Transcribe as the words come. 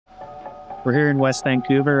We're here in West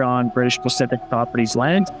Vancouver on British Pacific Properties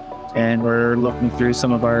land, and we're looking through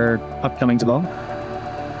some of our upcoming development.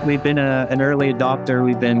 We've been an early adopter.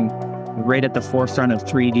 We've been right at the forefront of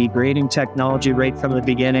 3D grading technology right from the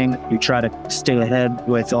beginning. We try to stay ahead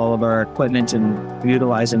with all of our equipment and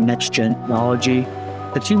utilizing next-gen technology.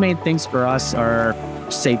 The two main things for us are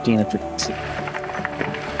safety and efficiency.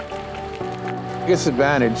 The biggest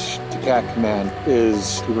advantage to CAT Command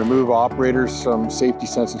is to remove operators from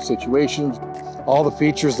safety-sensitive situations. All the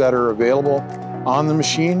features that are available on the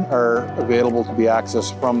machine are available to be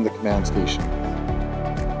accessed from the command station.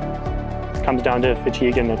 It comes down to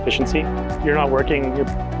fatigue and efficiency. You're not working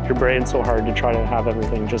your brain so hard to try to have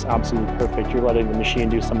everything just absolutely perfect. You're letting the machine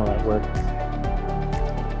do some of that work.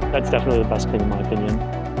 That's definitely the best thing in my opinion.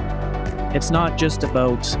 It's not just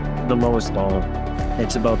about the lowest dollar,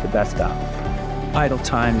 it's about the best value. Idle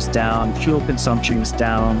time is down, fuel consumption is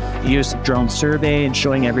down, the use of drone survey and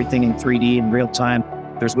showing everything in 3D in real time.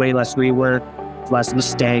 There's way less rework, less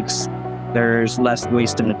mistakes, there's less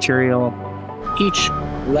wasted material. Each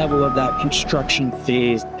level of that construction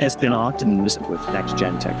phase has been optimized with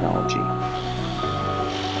next-gen technology.